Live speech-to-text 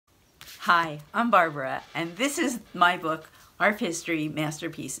Hi, I'm Barbara, and this is my book, ARF History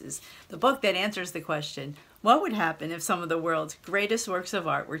Masterpieces, the book that answers the question, what would happen if some of the world's greatest works of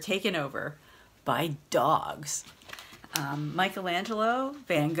art were taken over by dogs? Michelangelo,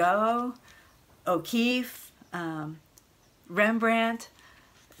 Van Gogh, O'Keeffe, Rembrandt,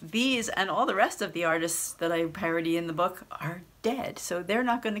 these and all the rest of the artists that I parody in the book are dead, so they're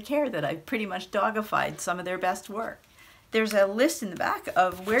not going to care that I pretty much dogified some of their best work. There's a list in the back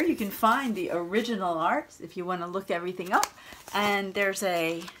of where you can find the original art if you want to look everything up, and there's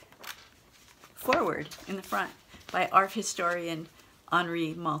a foreword in the front by ARF historian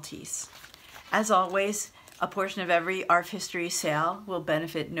Henri Maltese. As always, a portion of every ARF History sale will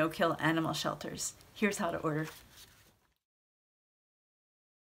benefit no-kill animal shelters. Here's how to order.